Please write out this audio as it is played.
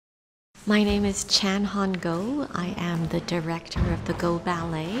My name is Hon Goh. I am the director of the Goh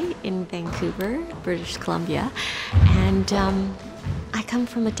Ballet in Vancouver, British Columbia. And I come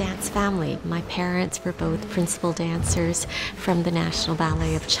from a dance family. My parents were both principal dancers from the National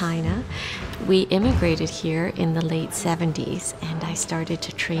Ballet of China. We immigrated here in the late 70s, and I started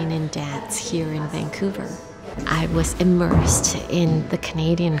to train in dance here in Vancouver. I was immersed in the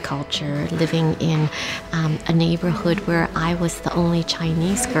Canadian culture, living in a neighborhood where I was the only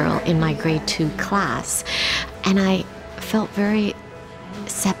Chinese girl in my grade 2 class. And I felt very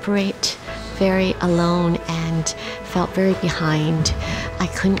separate, very alone, and felt very behind. I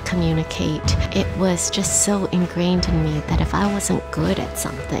couldn't communicate. It was just so ingrained in me that if I wasn't good at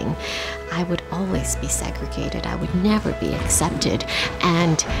something, I would always be segregated. I would never be accepted,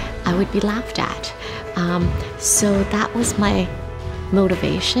 and I would be laughed at. So that was my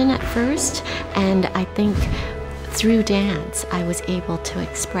motivation at first, and I think through dance I was able to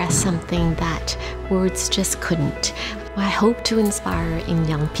express something that words just couldn't. What I hope to inspire in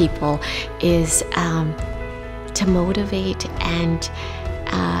young people is to motivate and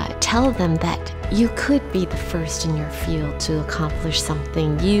tell them that you could be the first in your field to accomplish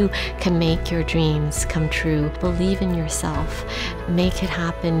something. You can make your dreams come true. Believe in yourself. Make it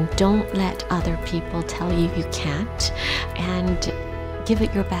happen. Don't let other people tell you you can't, and give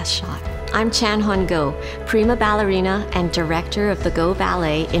it your best shot. I'm Hon Goh, Prima Ballerina and director of the Goh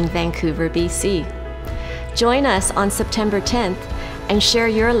Ballet in Vancouver, BC. Join us on September 10th and share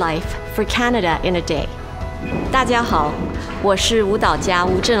your life for Canada in a day. 大家好，我是舞蹈家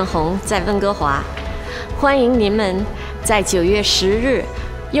吴振宏，在温哥华。欢迎您们在9月10日，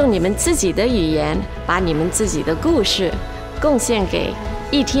用你们自己的语言，把你们自己的故事贡献给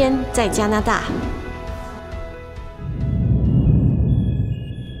一天在加拿大。